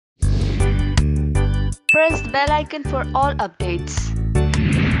Press the bell icon for all updates.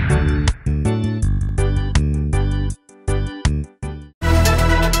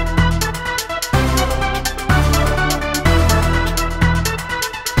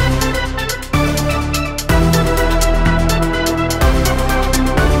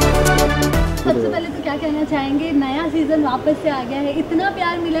 सबसे पहले तो क्या कहना चाहेंगे, नया सीजन वापस से आ गया है, इतना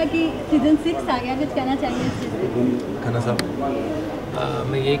प्यार मिला कि सीजन 6 आ गया, कुछ कहना चाहेंगे इस चीज़ पे? खन्ना साहब,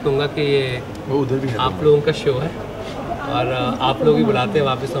 मैं यही कहूँगा कि ये उधर भी आप लोगों का शो है और आप लोग ही बुलाते हैं,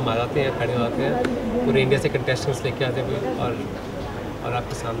 वापस हम आ जाते हैं, खड़े होते हैं, पूरे इंडिया से कंटेस्टेंट्स लेके आते हैं और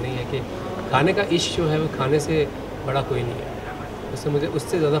आपके सामने ही है कि खाने का इश्क जो है वो खाने से बड़ा कोई नहीं है, उससे मुझे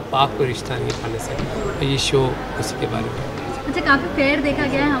उससे ज़्यादा पाक कोई रिश्ता नहीं है खाने से, तो ये शो उसी के बारे में। अच्छा, काफ़ी फेयर देखा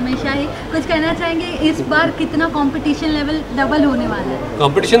गया है हमेशा ही, कुछ कहना चाहेंगे इस बार कितना कंपटीशन लेवल डबल होने वाला है?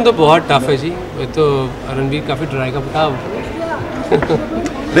 कंपटीशन तो बहुत टफ है जी, वो तो रणवीर काफ़ी डराएगा, बताओ।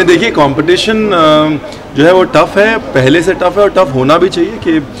 नहीं, देखिए कंपटीशन जो है वो टफ़ है, पहले से टफ़ है और टफ़ होना भी चाहिए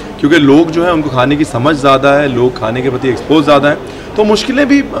कि क्योंकि लोग जो है उनको खाने की समझ ज़्यादा है, लोग खाने के प्रति एक्सपोज ज़्यादा है, तो मुश्किलें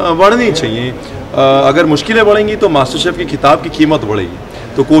भी बढ़नी चाहिए। अगर मुश्किलें बढ़ेंगी तो मास्टर शेफ़ की किताब की कीमत बढ़ेगी,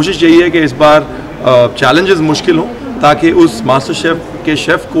 तो कोशिश यही है कि इस बार चैलेंजेस मुश्किल हों ताकि उस मास्टर शेफ़ के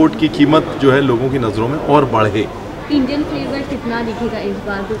शेफ़ कोड की कीमत जो है लोगों की नज़रों में और बढ़े। इंडियन फ्लेवर कितना दिखेगा इस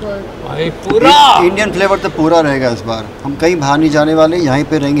बार? भाई पूरा इंडियन फ्लेवर तो पूरा रहेगा इस बार, हम कहीं बाहर नहीं जाने वाले, यहीं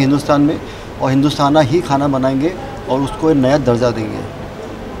पे रहेंगे हिंदुस्तान में और हिंदुस्ताना ही खाना बनाएंगे और उसको एक नया दर्जा देंगे।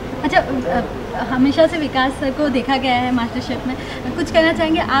 अच्छा, हमेशा से विकास सर को देखा गया है मास्टर शेफ में, कुछ कहना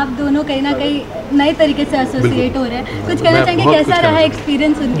चाहेंगे? आप दोनों कहीं ना कहीं नए तरीके से एसोसिएट हो रहे हैं, कुछ कहना चाहेंगे कैसा रहा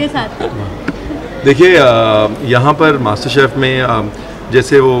एक्सपीरियंस उनके साथ? देखिए यहाँ पर मास्टर शेफ़ में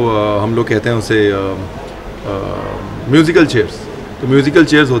जैसे वो हम लोग कहते हैं उसे म्यूज़िकल चेयर्स, तो म्यूज़िकल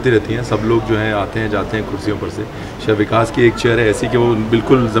चेयर्स होती रहती हैं, सब लोग जो हैं आते हैं जाते हैं कुर्सियों पर से। शेफ़ विकास की एक चेयर है ऐसी कि वो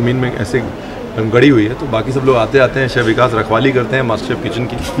बिल्कुल ज़मीन में ऐसे गड़ी हुई है, तो बाकी सब लोग आते आते हैं, शेफ़ विकास रखवाली करते हैं मास्टर शेफ़ किचन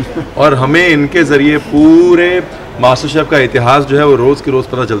की और हमें इनके ज़रिए पूरे मास्टर शेफ़ का इतिहास जो है वो रोज़ के रोज़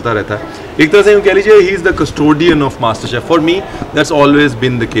पता चलता रहता है। एक तरह से यूँ कह लीजिए he is the custodian of master chef. For me that's always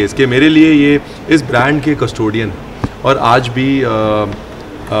been the case कि मेरे लिए ये इस ब्रांड के कस्टोडियन, और आज भी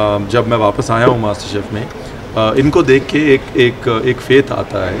जब मैं वापस आया हूँ मास्टर शेफ़ में, इनको देख के एक फेथ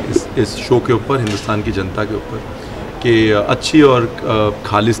आता है इस शो के ऊपर, हिंदुस्तान की जनता के ऊपर, कि अच्छी और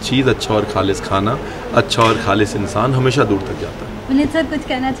खालिस चीज़, अच्छा और खालिस खाना, अच्छा और खालिस इंसान हमेशा दूर तक जाता है। विनीत सर कुछ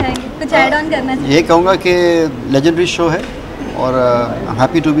कहना चाहेंगे, कुछ ऐड ऑन करना चाहेंगे? ये कहूँगा कि लेजेंडरी शो है और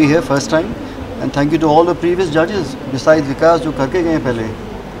happy to be here first time and thank you to all the previous जजेस बिसाइड विकास जो करके गए पहले,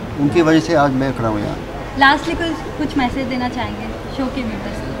 उनकी वजह से आज मैं खड़ा हूँ यहाँ। लास्टली कुछ मैसेज देना चाहेंगे शो के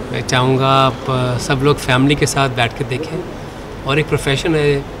व्यूअर्स? मैं चाहूँगा आप सब लोग फैमिली के साथ बैठ के देखें, और एक प्रोफेशन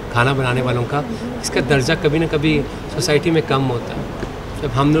है खाना बनाने वालों का, इसका दर्जा कभी ना कभी सोसाइटी में कम होता है।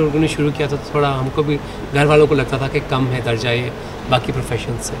 जब हम लोगों ने शुरू किया था तो थोड़ा हमको भी घर वालों को लगता था कि कम है दर्जा ये बाकी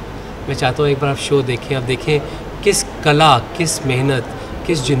प्रोफेशन से। मैं चाहता हूँ एक बार आप शो देखें, आप देखें किस कला, किस मेहनत,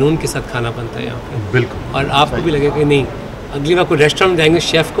 किस जुनून के साथ खाना बनता है यहाँ पे। बिल्कुल। और आपको भी लगेगा कि नहीं, अगली बार कोई रेस्टोरेंट जाएंगे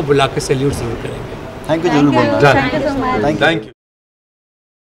शेफ़ को बुला के सैल्यूट ज़रूर करेंगे। थैंक यू जरूर बोलना। Thank you.